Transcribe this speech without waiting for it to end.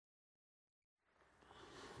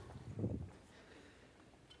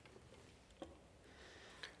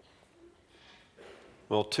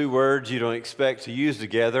Well, two words you don't expect to use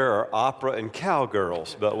together are opera and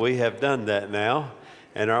cowgirls, but we have done that now,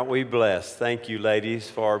 and aren't we blessed? Thank you, ladies,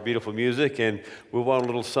 for our beautiful music, and we want a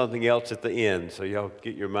little something else at the end, so y'all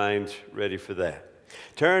get your minds ready for that.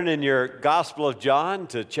 Turn in your Gospel of John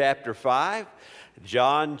to chapter 5.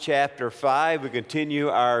 John chapter 5, we continue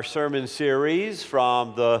our sermon series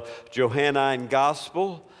from the Johannine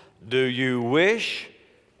Gospel, Do You Wish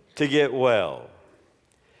to Get Well?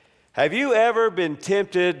 Have you ever been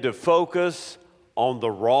tempted to focus on the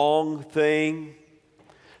wrong thing?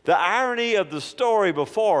 The irony of the story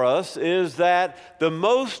before us is that the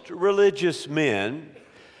most religious men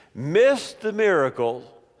missed the miracle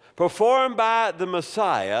performed by the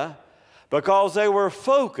Messiah because they were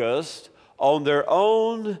focused on their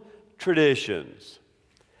own traditions.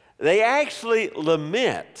 They actually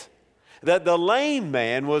lament that the lame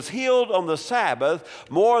man was healed on the Sabbath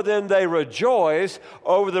more than they rejoice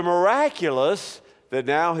over the miraculous that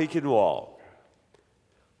now he can walk.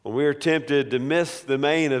 When we are tempted to miss the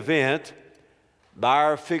main event by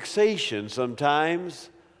our fixation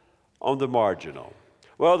sometimes on the marginal.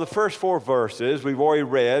 Well, the first four verses we've already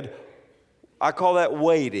read, I call that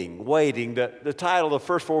waiting. The title of the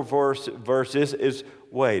first four verses is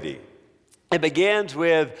Waiting. It begins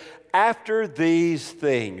with, after these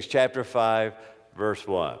things, chapter 5, verse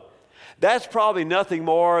 1. That's probably nothing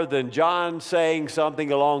more than John saying something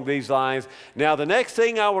along these lines. Now, the next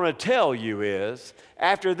thing I want to tell you is,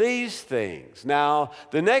 after these things. Now,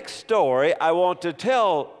 the next story I want to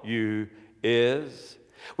tell you is,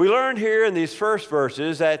 we learn here in these first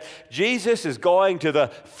verses that Jesus is going to the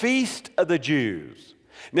Feast of the Jews.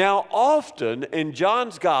 Now, often in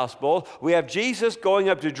John's Gospel, we have Jesus going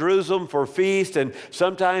up to Jerusalem for a feast, and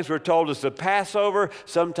sometimes we're told it's the Passover,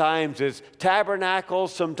 sometimes it's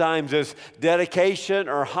Tabernacles, sometimes it's dedication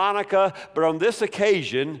or Hanukkah, but on this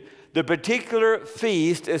occasion, the particular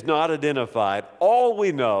feast is not identified. All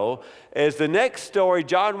we know is the next story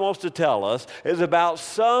John wants to tell us is about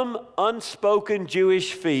some unspoken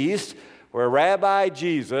Jewish feast where Rabbi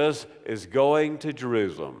Jesus is going to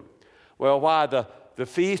Jerusalem. Well, why the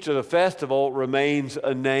feast or the festival remains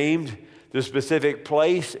unnamed, the specific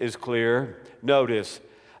place is clear. Notice,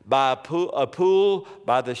 by a pool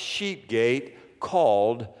by the sheep gate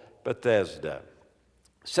called Bethesda.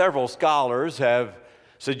 Several scholars have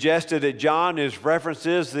suggested that John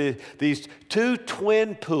references these two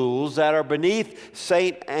twin pools that are beneath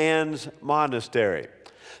St. Anne's Monastery.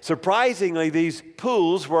 Surprisingly, these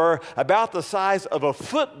pools were about the size of a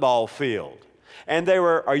football field. And they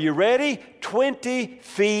were, are you ready? 20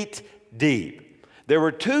 feet deep. There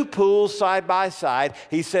were two pools side by side.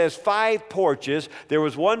 He says 5 porches. There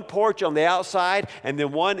was one porch on the outside and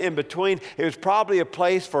then one in between. It was probably a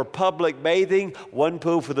place for public bathing. One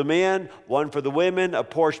pool for the men, one for the women, a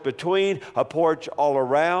porch between, a porch all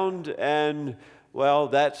around. And, well,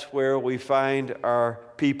 that's where we find our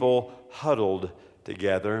people huddled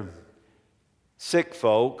together. Sick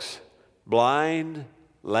folks, blind,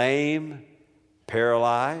 lame,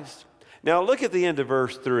 paralyzed. Now look at the end of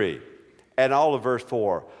verse 3 and all of verse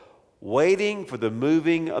 4. Waiting for the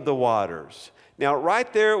moving of the waters. Now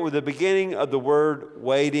right there with the beginning of the word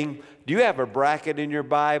waiting, do you have a bracket in your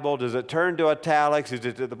Bible? Does it turn to italics? Is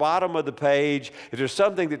it at the bottom of the page? Is there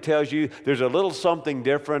something that tells you there's a little something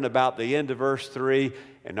different about the end of verse 3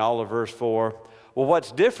 and all of verse 4? Well,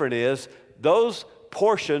 what's different is those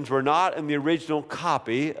portions were not in the original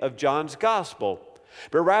copy of John's Gospel,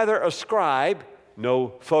 but rather a scribe, no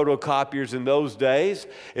photocopiers in those days,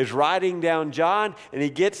 is writing down John, and he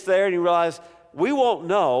gets there and he realizes we won't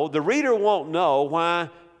know, the reader won't know why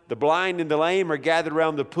the blind and the lame are gathered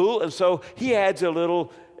around the pool, and so he adds a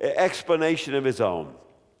little explanation of his own.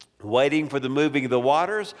 Waiting for the moving of the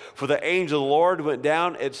waters, for the angel of the Lord went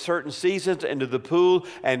down at certain seasons into the pool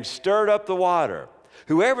and stirred up the water.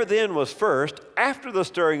 Whoever then was first, after the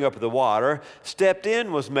stirring up of the water, stepped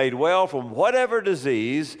in, was made well from whatever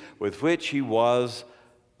disease with which he was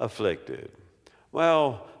afflicted.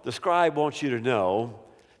 Well, the scribe wants you to know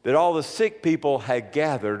that all the sick people had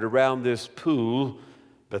gathered around this pool,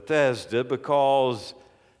 Bethesda, because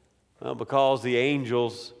the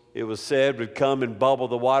angels, it was said, would come and bubble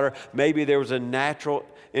the water. Maybe there was a natural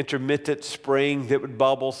intermittent spring that would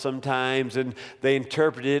bubble sometimes, and they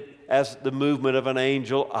interpreted it as the movement of an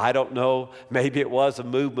angel. I don't know. Maybe it was a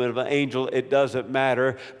movement of an angel. It doesn't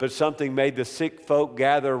matter. But something made the sick folk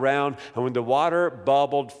gather around, and when the water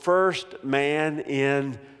bubbled, first man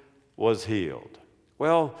in was healed.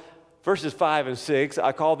 Well, verses 5 and 6,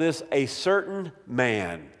 I call this a certain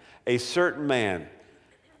man. A certain man.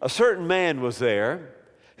 A certain man was there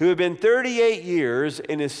who had been 38 years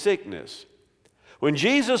in his sickness. When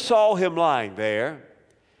Jesus saw him lying there,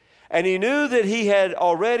 And he knew that he had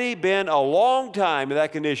already been a long time in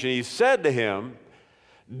that condition. He said to him,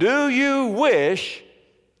 "Do you wish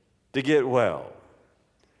to get well?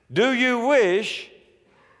 Do you wish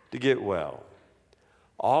to get well?"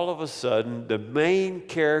 All of a sudden, the main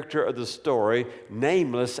character of the story,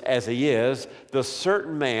 nameless as he is, the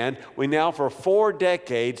certain man, we now for 4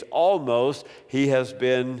 decades almost, he has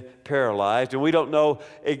been paralyzed. And we don't know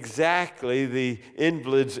exactly the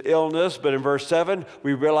invalid's illness, but in verse 7,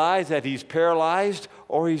 we realize that he's paralyzed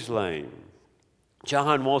or he's lame.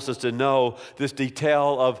 John wants us to know this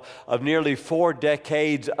detail of nearly 4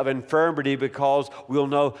 decades of infirmity because we'll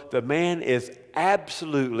know the man is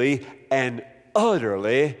absolutely and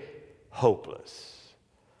utterly hopeless.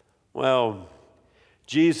 Well,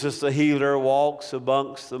 Jesus the healer walks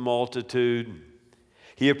amongst the multitude.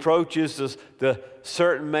 He approaches the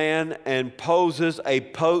certain man and poses a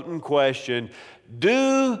potent question.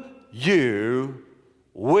 Do you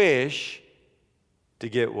wish to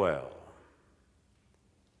get well?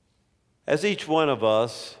 As each one of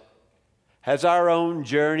us has our own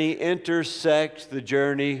journey intersect the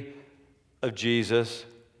journey of Jesus,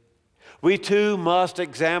 we too must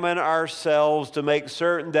examine ourselves to make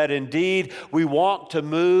certain that indeed we want to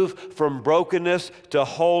move from brokenness to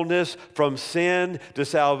wholeness, from sin to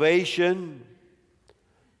salvation.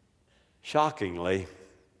 Shockingly,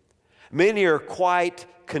 many are quite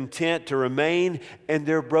content to remain in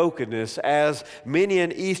their brokenness, as many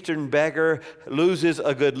an Eastern beggar loses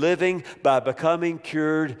a good living by becoming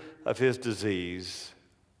cured of his disease.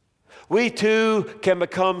 We too can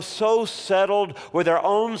become so settled with our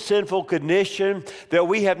own sinful condition that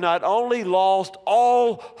we have not only lost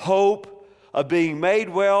all hope of being made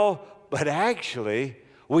well, but actually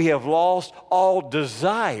we have lost all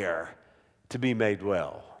desire to be made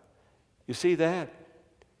well. You see that?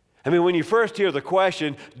 I mean, when you first hear the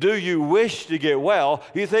question, do you wish to get well?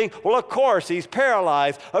 You think, well, of course, he's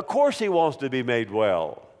paralyzed. Of course he wants to be made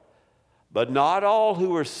well. But not all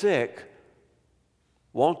who are sick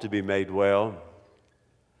want to be made well.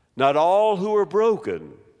 Not all who are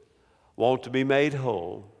broken want to be made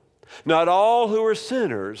whole. Not all who are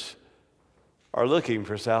sinners are looking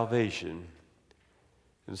for salvation.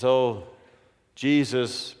 And so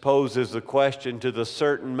Jesus poses the question to the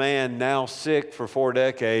certain man now sick for 4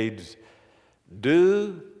 decades,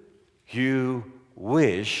 do you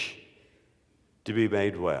wish to be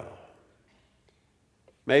made well?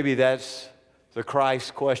 Maybe that's the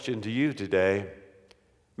Christ question to you today.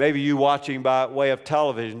 Maybe you watching by way of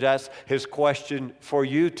television, that's his question for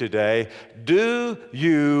you today. Do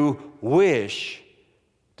you wish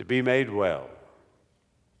to be made well?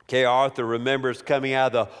 Kay Arthur remembers coming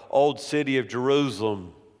out of the old city of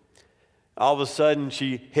Jerusalem. All of a sudden,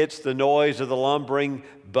 she hits the noise of the lumbering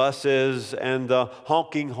buses and the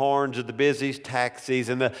honking horns of the busy taxis,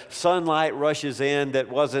 and the sunlight rushes in that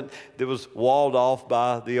was walled off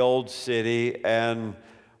by the old city. And,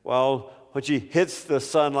 well, when she hits the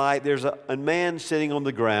sunlight, there's a man sitting on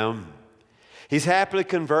the ground. He's happily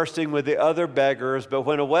conversing with the other beggars, but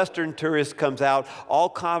when a Western tourist comes out, all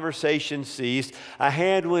conversation ceased. A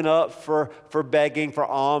hand went up for begging for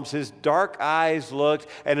alms. His dark eyes looked,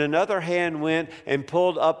 and another hand went and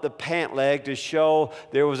pulled up the pant leg to show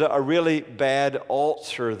there was a really bad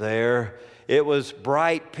ulcer there. It was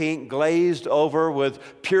bright pink, glazed over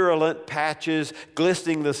with purulent patches,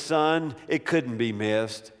 glistening in the sun. It couldn't be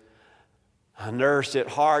missed. A nurse at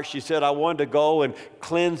heart, she said, I wanted to go and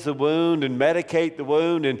cleanse the wound and medicate the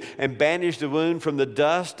wound and bandage the wound from the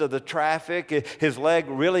dust of the traffic. His leg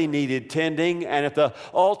really needed tending, and if the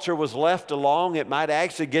ulcer was left alone, it might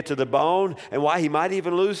actually get to the bone, and why, he might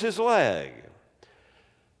even lose his leg.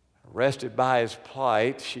 Arrested by his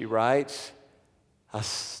plight, she writes, I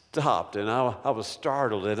stopped and I was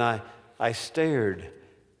startled, and I stared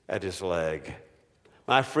at his leg.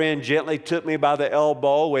 My friend gently took me by the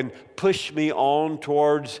elbow and pushed me on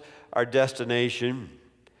towards our destination.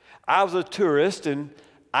 I was a tourist and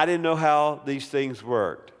I didn't know how these things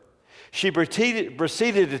worked. She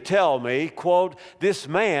proceeded to tell me, quote, this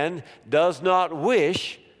man does not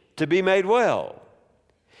wish to be made well.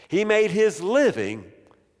 He made his living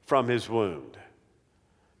from his wound.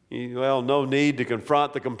 Well, no need to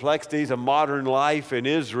confront the complexities of modern life in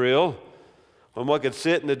Israel when one could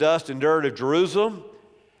sit in the dust and dirt of Jerusalem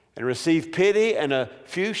and receive pity and a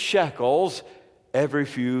few shekels every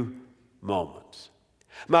few moments.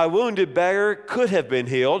 My wounded beggar could have been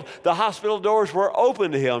healed. The hospital doors were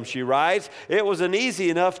open to him, she writes. It was an easy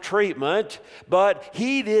enough treatment, but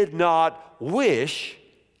he did not wish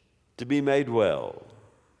to be made well.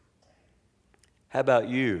 How about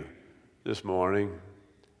you this morning?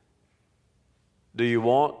 Do you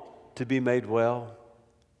want to be made well?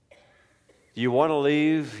 Do you want to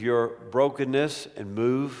leave your brokenness and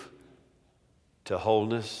move to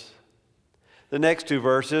wholeness? The next two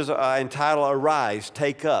verses I entitle Arise,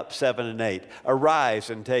 Take Up, 7 and 8. Arise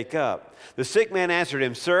and take up. The sick man answered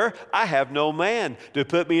him, Sir, I have no man to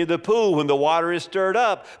put me in the pool when the water is stirred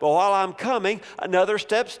up. But while I'm coming, another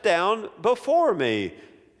steps down before me.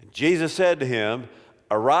 And Jesus said to him,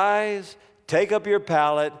 Arise, take up your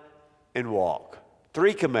pallet, and walk.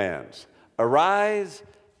 3 commands. Arise,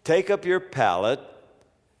 take up your pallet,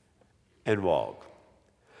 and walk.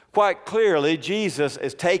 Quite clearly, Jesus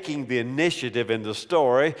is taking the initiative in the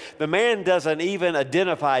story. The man doesn't even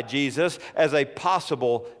identify Jesus as a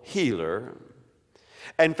possible healer.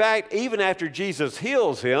 In fact, even after Jesus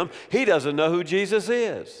heals him, he doesn't know who Jesus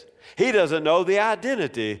is. He doesn't know the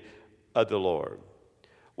identity of the Lord.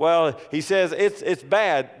 Well, he says, it's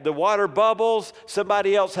bad. The water bubbles.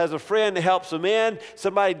 Somebody else has a friend that helps them in.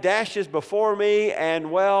 Somebody dashes before me,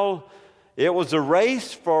 and well, it was a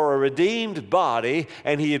race for a redeemed body,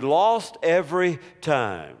 and he had lost every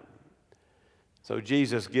time. So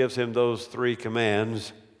Jesus gives him those 3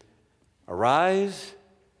 commands. Arise,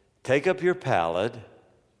 take up your pallet,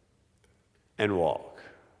 and walk.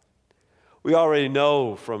 We already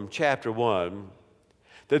know from chapter 1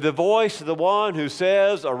 that the voice of the one who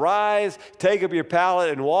says, Arise, take up your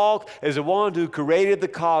pallet and walk, is the one who created the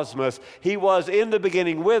cosmos. He was in the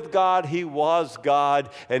beginning with God. He was God,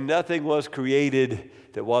 and nothing was created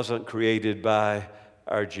that wasn't created by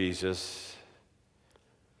our Jesus.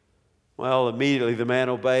 Well, immediately the man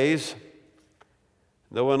obeys.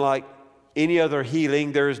 No unlike any other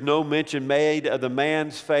healing, there is no mention made of the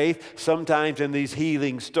man's faith. Sometimes in these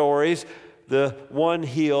healing stories, the one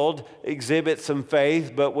healed exhibits some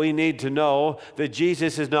faith, but we need to know that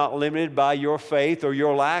Jesus is not limited by your faith or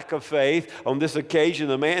your lack of faith. On this occasion,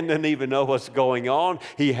 the man doesn't even know what's going on.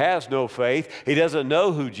 He has no faith. He doesn't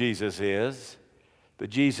know who Jesus is. But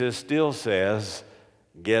Jesus still says,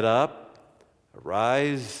 Get up,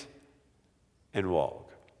 arise, and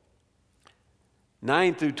walk.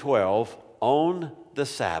 9 through 12, on the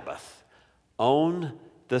Sabbath. On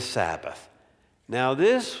the Sabbath. Now,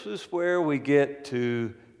 this is where we get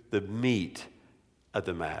to the meat of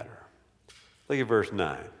the matter. Look at verse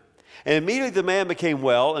 9. And immediately the man became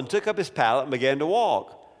well and took up his pallet and began to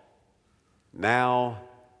walk. Now,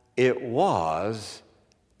 it was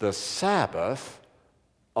the Sabbath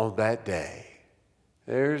on that day.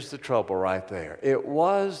 There's the trouble right there. It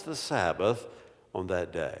was the Sabbath on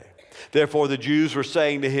that day. Therefore, the Jews were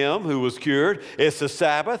saying to him who was cured, It's the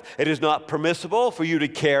Sabbath. It is not permissible for you to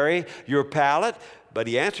carry your pallet. But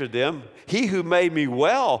he answered them, He who made me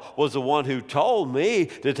well was the one who told me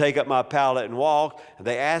to take up my pallet and walk. And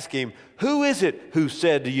they asked him, Who is it who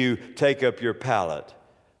said to you, Take up your pallet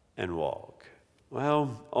and walk?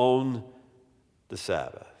 Well, on the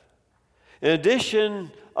Sabbath. In addition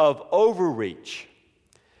of overreach,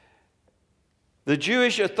 the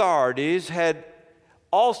Jewish authorities had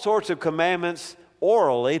all sorts of commandments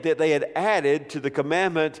orally that they had added to the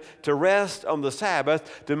commandment to rest on the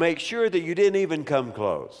Sabbath to make sure that you didn't even come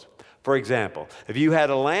close. For example, if you had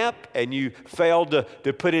a lamp and you failed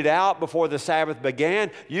to put it out before the Sabbath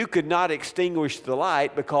began, you could not extinguish the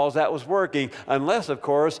light because that was working, unless, of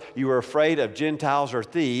course, you were afraid of Gentiles or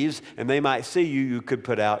thieves and they might see you, you could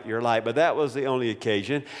put out your light. But that was the only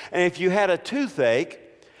occasion. And if you had a toothache,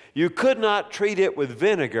 you could not treat it with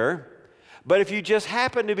vinegar. But if you just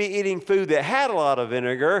happened to be eating food that had a lot of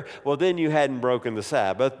vinegar, well, then you hadn't broken the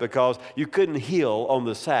Sabbath because you couldn't heal on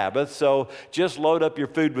the Sabbath. So just load up your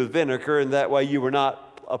food with vinegar, and that way you were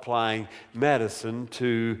not applying medicine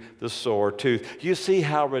to the sore tooth. You see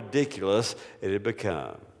how ridiculous it had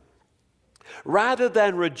become. Rather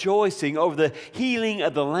than rejoicing over the healing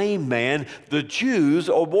of the lame man, the Jews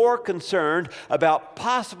are more concerned about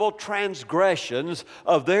possible transgressions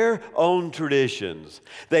of their own traditions.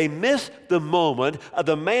 They missed the moment of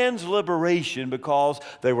the man's liberation because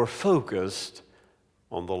they were focused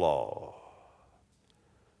on the law.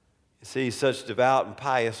 You see, such devout and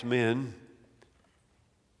pious men,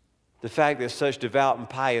 the fact that such devout and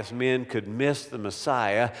pious men could miss the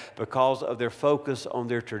Messiah because of their focus on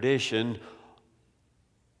their tradition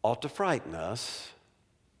ought to frighten us.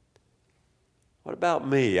 What about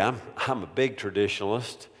me? I'm a big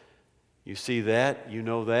traditionalist. You see that? You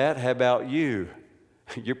know that? How about you?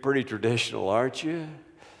 You're pretty traditional, aren't you?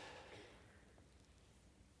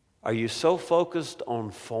 Are you so focused on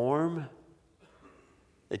form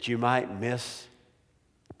that you might miss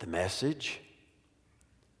the message?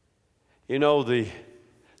 You know, the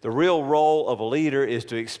real role of a leader is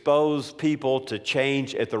to expose people to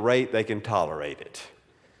change at the rate they can tolerate it.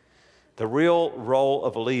 The real role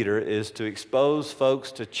of a leader is to expose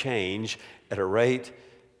folks to change at a rate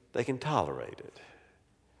they can tolerate it.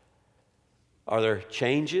 Are there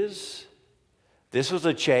changes? This was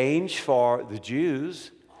a change for the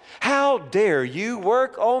Jews. How dare you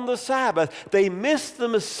work on the Sabbath? They missed the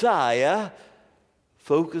Messiah,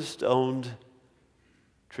 focused on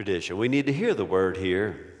tradition. We need to hear the word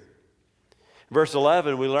here. Verse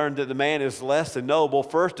 11, we learned that the man is less than noble.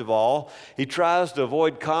 First of all, he tries to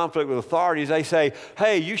avoid conflict with authorities. They say,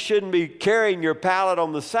 hey, you shouldn't be carrying your pallet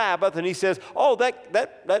on the Sabbath. And he says, oh,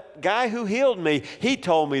 that guy who healed me, he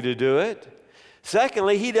told me to do it.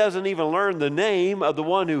 Secondly, he doesn't even learn the name of the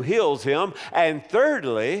one who heals him. And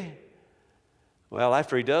thirdly, well,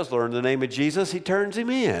 after he does learn the name of Jesus, he turns him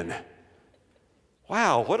in.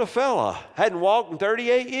 Wow, what a fella. Hadn't walked in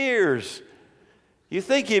 38 years. You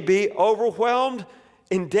think he'd be overwhelmed,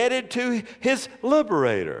 indebted to his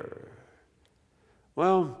liberator.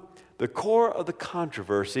 Well, the core of the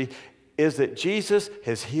controversy is that Jesus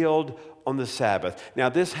has healed on the Sabbath. Now,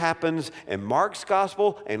 this happens in Mark's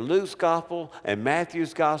gospel, and Luke's gospel, and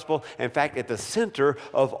Matthew's gospel. In fact, at the center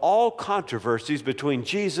of all controversies between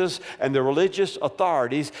Jesus and the religious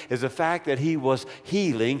authorities is the fact that he was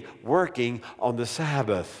healing, working on the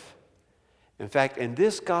Sabbath. In fact, in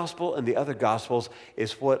this gospel and the other gospels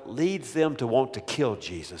is what leads them to want to kill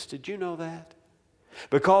Jesus. Did you know that?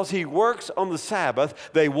 Because he works on the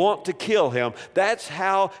Sabbath, they want to kill him. That's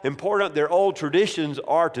how important their old traditions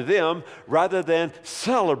are to them, rather than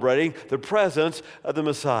celebrating the presence of the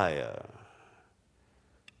Messiah.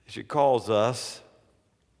 It calls us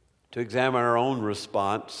to examine our own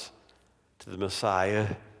response to the Messiah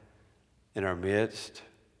in our midst.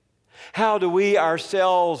 How do we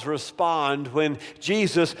ourselves respond when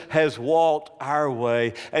Jesus has walked our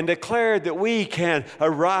way and declared that we can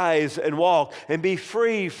arise and walk and be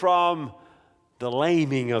free from the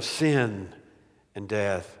laming of sin and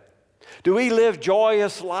death? Do we live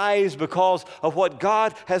joyous lives because of what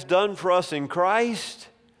God has done for us in Christ?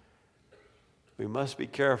 We must be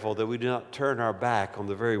careful that we do not turn our back on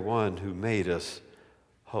the very one who made us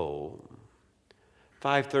whole.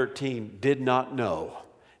 5:13, did not know.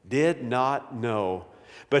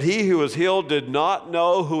 But he who was healed did not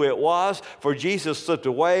know who it was, for Jesus slipped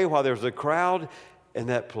away while there was a crowd in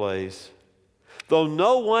that place. Though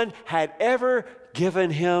no one had ever given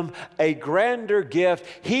him a grander gift,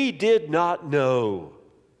 he did not know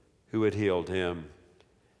who had healed him.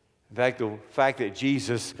 In fact, the fact that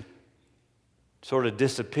Jesus sort of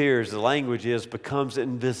disappears, the language is becomes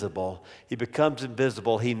invisible. He becomes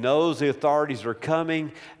invisible. He knows the authorities are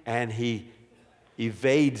coming, and he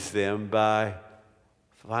evades them by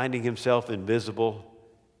finding himself invisible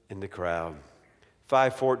in the crowd.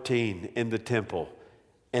 5:14, in the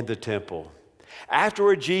temple.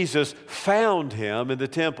 Afterward, Jesus found him in the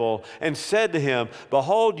temple and said to him,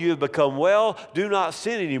 behold, you have become well. Do not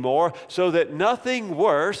sin anymore, so that nothing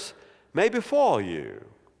worse may befall you.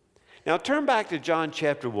 Now turn back to John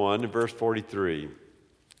chapter 1 and verse 43.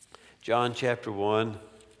 John chapter 1,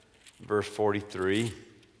 verse 43.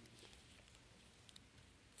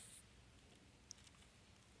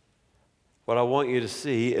 What I want you to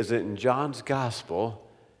see is that in John's gospel,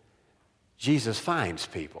 Jesus finds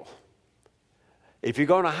people. If you're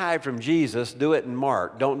going to hide from Jesus, do it in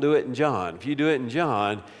Mark. Don't do it in John. If you do it in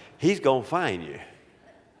John, he's going to find you.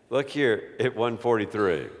 Look here at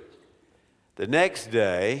 143. The next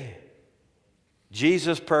day,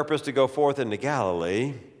 Jesus purposed to go forth into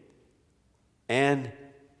Galilee, and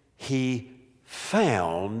he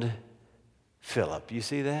found Philip. You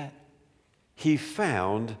see that? He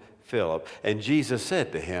found Philip. And Jesus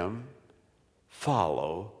said to him,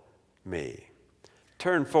 follow me.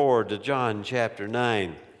 Turn forward to John chapter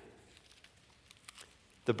 9.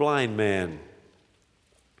 The blind man,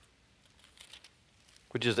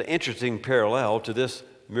 which is an interesting parallel to this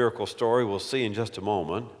miracle story we'll see in just a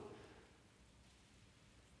moment.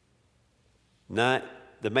 The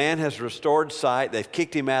man has restored sight. They've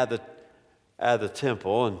kicked him out of the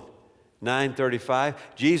temple. And 9:35,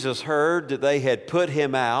 Jesus heard that they had put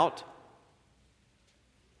him out,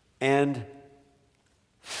 and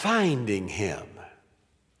finding him,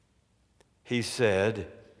 he said,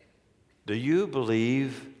 do you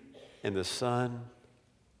believe in the Son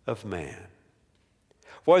of Man?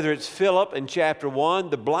 Whether it's Philip in chapter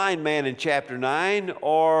 1, the blind man in chapter 9,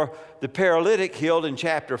 or the paralytic healed in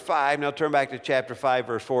chapter 5. Now turn back to chapter 5,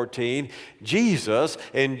 verse 14. Jesus,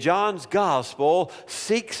 in John's gospel,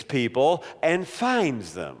 seeks people and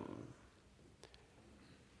finds them.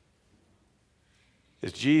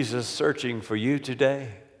 Is Jesus searching for you today?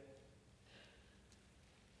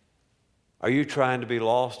 Are you trying to be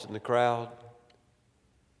lost in the crowd?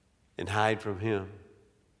 and hide from him.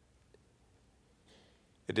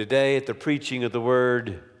 And today, at the preaching of the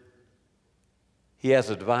word, he has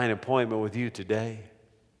a divine appointment with you today.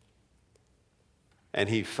 And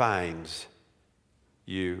he finds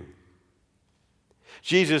you.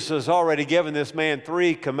 Jesus has already given this man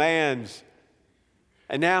 3 commands.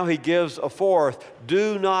 And now he gives a 4th.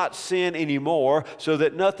 Do not sin anymore, so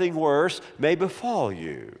that nothing worse may befall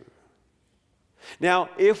you. Now,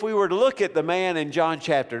 if we were to look at the man in John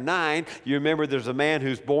chapter 9, you remember there's a man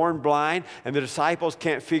who's born blind, and the disciples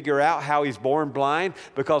can't figure out how he's born blind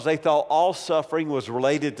because they thought all suffering was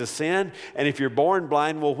related to sin. And if you're born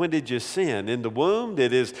blind, well, when did you sin? In the womb?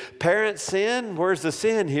 Did his parents sin? Where's the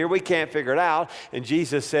sin here? We can't figure it out. And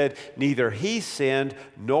Jesus said, neither he sinned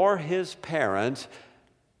nor his parents,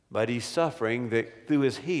 but he's suffering that through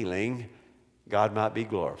his healing, God might be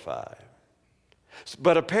glorified.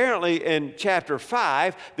 But apparently in chapter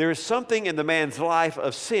 5, there is something in the man's life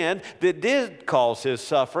of sin that did cause his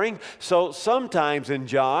suffering. So sometimes in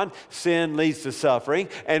John, sin leads to suffering.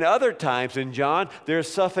 And other times in John,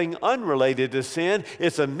 there's suffering unrelated to sin.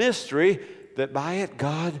 It's a mystery that by it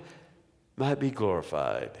God might be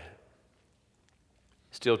glorified.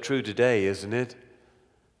 Still true today, isn't it?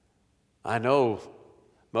 I know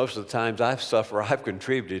most of the times I've suffered, I've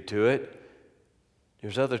contributed to it.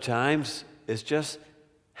 There's other times it's just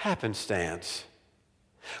happenstance.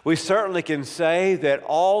 We certainly can say that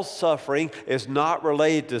all suffering is not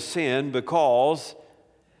related to sin because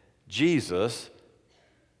Jesus,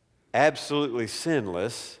 absolutely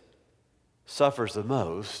sinless, suffers the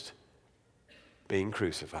most being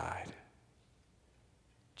crucified.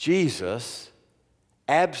 Jesus,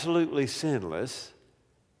 absolutely sinless,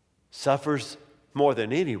 suffers more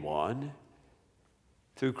than anyone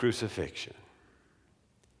through crucifixion.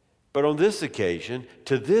 But on this occasion,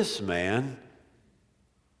 to this man,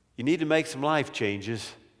 you need to make some life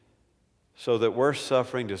changes so that worse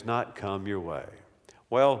suffering does not come your way.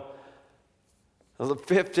 Well,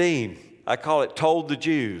 15, I call it told the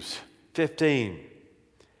Jews. 15.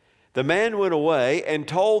 The man went away and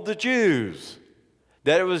told the Jews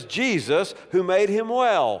that it was Jesus who made him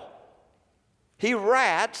well. He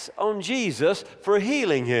rats on Jesus for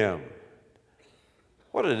healing him.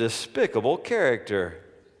 What a despicable character.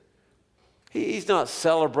 He's not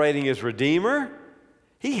celebrating his Redeemer.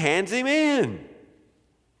 He hands him in.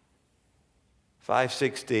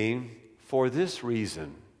 5:16, for this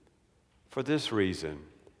reason, and for this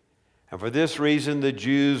reason the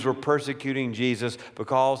Jews were persecuting Jesus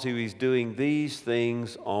because he was doing these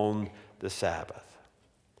things on the Sabbath.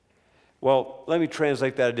 Well, let me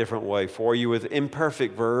translate that a different way for you. With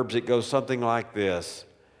imperfect verbs, it goes something like this.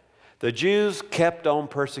 The Jews kept on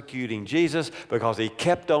persecuting Jesus because he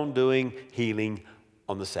kept on doing healing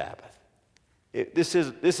on the Sabbath. This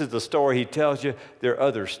is the story he tells you. There are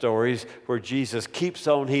other stories where Jesus keeps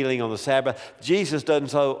on healing on the Sabbath. Jesus doesn't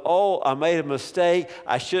say, oh, I made a mistake.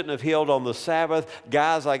 I shouldn't have healed on the Sabbath.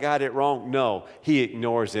 Guys, I got it wrong. No, he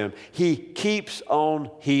ignores them. He keeps on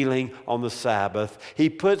healing on the Sabbath. He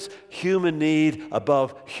puts human need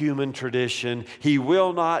above human tradition. He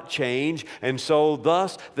will not change. And so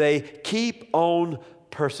thus they keep on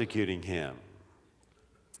persecuting him.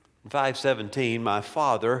 In 5:17, my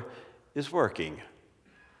Father is working.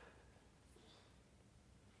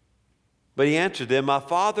 But he answered them, my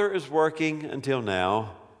Father is working until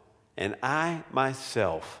now, and I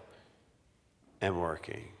myself am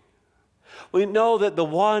working. We know that the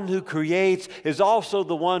one who creates is also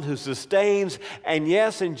the one who sustains. And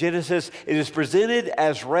yes, in Genesis, it is presented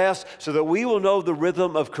as rest so that we will know the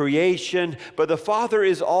rhythm of creation. But the Father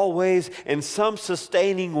is always in some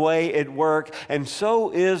sustaining way at work, and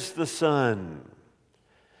so is the Son.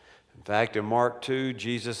 In fact, in Mark 2,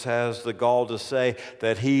 Jesus has the gall to say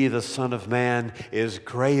that he, the Son of Man, is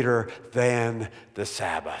greater than the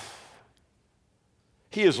Sabbath.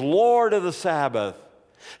 He is Lord of the Sabbath.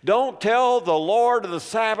 Don't tell the Lord of the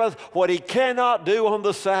Sabbath what he cannot do on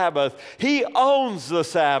the Sabbath. He owns the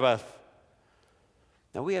Sabbath.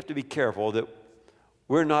 Now, we have to be careful that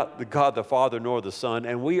we're not the God the Father nor the Son,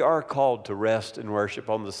 and we are called to rest and worship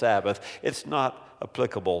on the Sabbath. It's not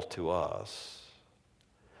applicable to us.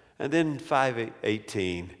 And then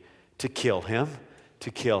 5:18, to kill him.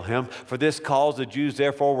 For this cause the Jews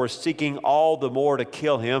therefore were seeking all the more to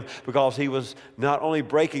kill him, because he was not only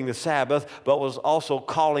breaking the Sabbath, but was also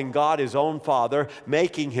calling God his own Father,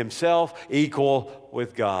 making himself equal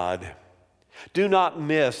with God. Do not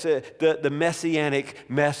miss the messianic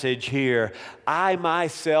message here. I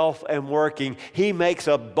myself am working. He makes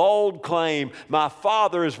a bold claim. My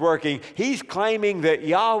Father is working. He's claiming that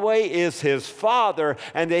Yahweh is his Father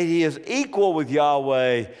and that he is equal with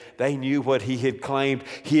Yahweh. They knew what he had claimed.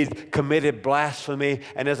 He had committed blasphemy,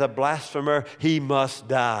 and as a blasphemer, he must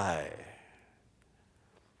die.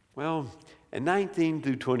 Well, in 19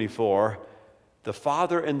 through 24, the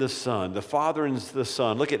Father and the Son,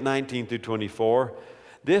 look at 19 through 24.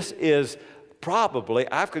 This is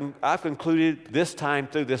probably, I've concluded this time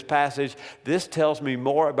through this passage, this tells me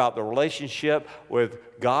more about the relationship with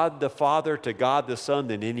God the Father to God the Son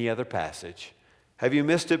than any other passage. Have you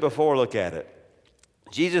missed it before? Look at it.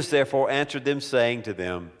 Jesus therefore answered them, saying to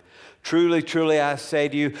them, Truly, truly, I say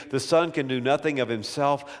to you, the Son can do nothing of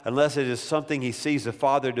himself unless it is something he sees the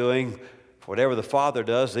Father doing. For whatever the Father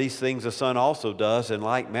does, these things the Son also does in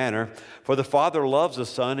like manner. For the Father loves the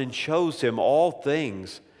Son and shows him all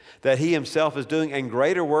things that he himself is doing, and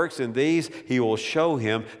greater works than these he will show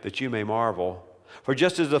him, that you may marvel. For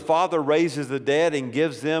just as the Father raises the dead and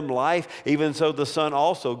gives them life, even so the Son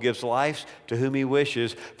also gives life to whom he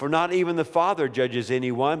wishes. For not even the Father judges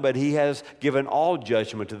anyone, but he has given all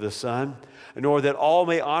judgment to the Son, in order that all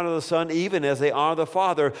may honor the Son even as they honor the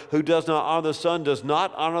Father. Who does not honor the Son does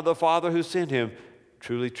not honor the Father who sent him.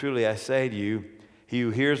 Truly, truly, I say to you, he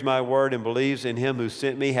who hears my word and believes in him who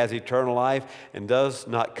sent me has eternal life and does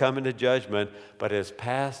not come into judgment, but has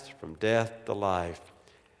passed from death to life.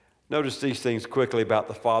 Notice these things quickly about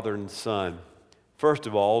the Father and the Son. First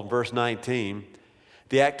of all, verse 19,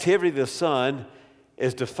 the activity of the Son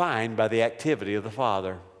is defined by the activity of the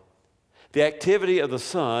Father. The activity of the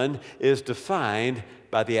Son is defined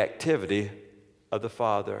by the activity of the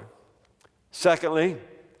Father. Secondly,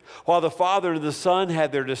 while the Father and the Son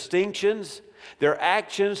have their distinctions, their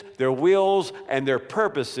actions, their wills, and their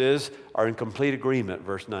purposes are in complete agreement,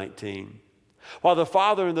 verse 19. While the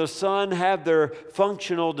Father and the Son have their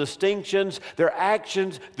functional distinctions, their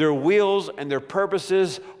actions, their wills, and their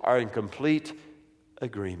purposes are in complete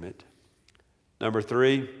agreement. Number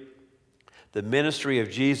 3, the ministry of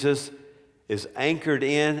Jesus is anchored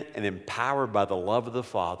in and empowered by the love of the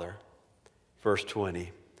Father. Verse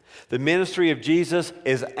 20. The ministry of Jesus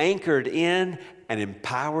is anchored in and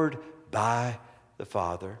empowered by the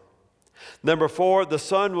Father. Number 4, the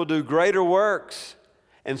Son will do greater works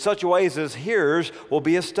in such ways as hearers will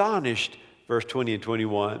be astonished. Verse 20 and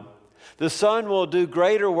 21. The Son will do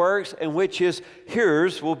greater works in which his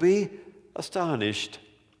hearers will be astonished.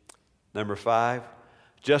 Number 5,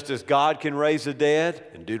 just as God can raise the dead,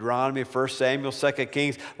 in Deuteronomy, 1 Samuel, 2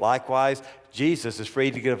 Kings, likewise, Jesus is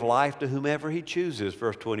free to give life to whomever he chooses,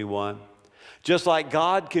 verse 21. Just like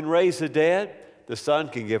God can raise the dead, the Son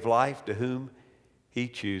can give life to whom he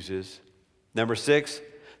chooses. Number 6,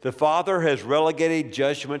 the Father has relegated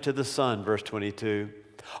judgment to the Son, verse 22.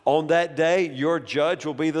 On that day, your judge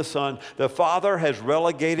will be the Son. The Father has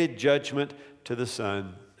relegated judgment to the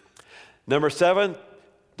Son. Number 7,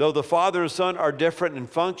 though the Father and Son are different in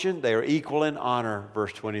function, they are equal in honor,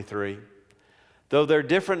 verse 23. Though they're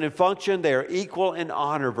different in function, they are equal in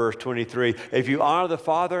honor, verse 23. If you honor the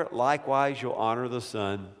Father, likewise you'll honor the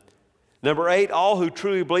Son. Number 8, all who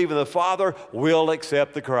truly believe in the Father will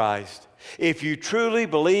accept the Christ. If you truly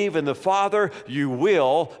believe in the Father, you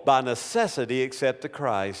will, by necessity, accept the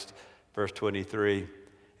Christ, verse 23.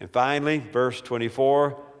 And finally, verse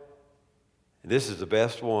 24, and this is the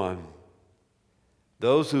best one.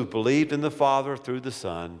 Those who believed in the Father through the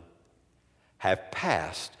Son have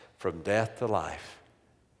passed from death to life.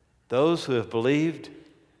 Those who have believed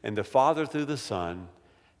in the Father through the Son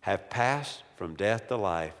have passed from death to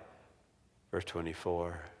life. Verse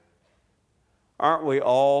 24. Aren't we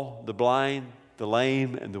all, the blind, the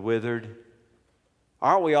lame, and the withered,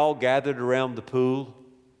 aren't we all gathered around the pool,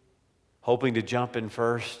 hoping to jump in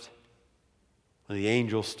first when the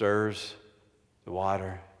angel stirs the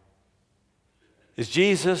water? Is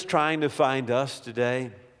Jesus trying to find us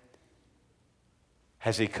today?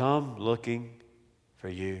 Has he come looking for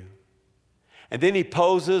you? And then he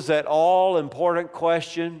poses that all-important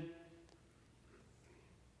question,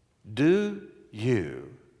 do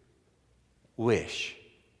you wish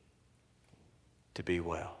to be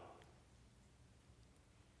well?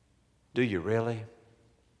 Do you really?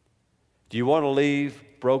 Do you want to leave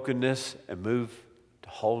brokenness and move to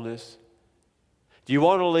wholeness? Do you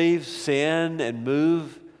want to leave sin and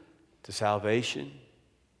move to salvation?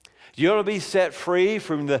 Do you want to be set free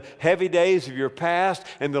from the heavy days of your past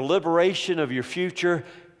and the liberation of your future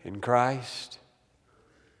in Christ?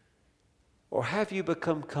 Or have you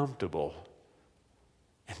become comfortable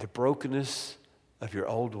in the brokenness of your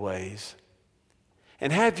old ways?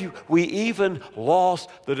 And we even lost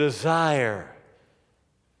the desire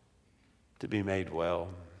to be made well?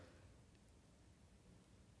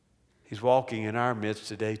 He's walking in our midst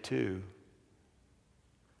today too.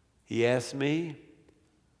 He asked me,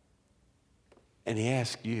 and he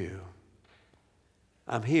asked you.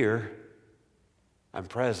 I'm here. I'm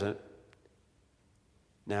present.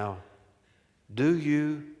 Now, do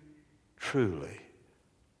you truly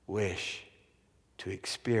wish to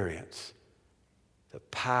experience the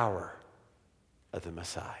power of the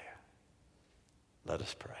Messiah? Let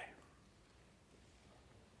us pray.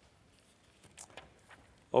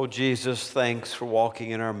 Oh, Jesus, thanks for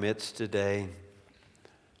walking in our midst today.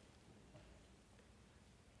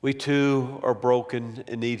 We too are broken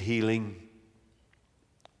and need healing.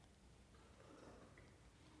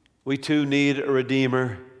 We too need a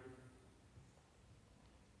Redeemer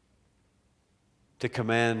to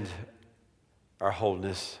command our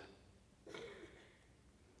wholeness.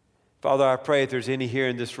 Father, I pray if there's any here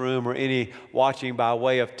in this room or any watching by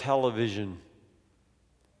way of television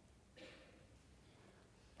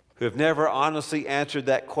who have never honestly answered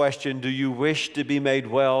that question, do you wish to be made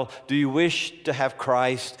well? Do you wish to have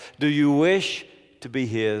Christ? Do you wish to be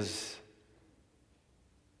His?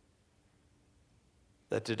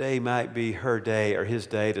 That today might be her day or his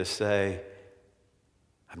day to say,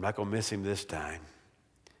 I'm not going to miss him this time.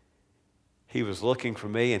 He was looking for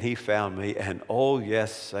me and he found me, and oh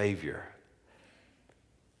yes, Savior,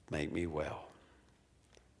 make me well.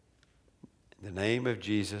 In the name of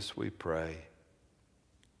Jesus we pray.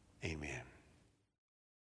 Amen.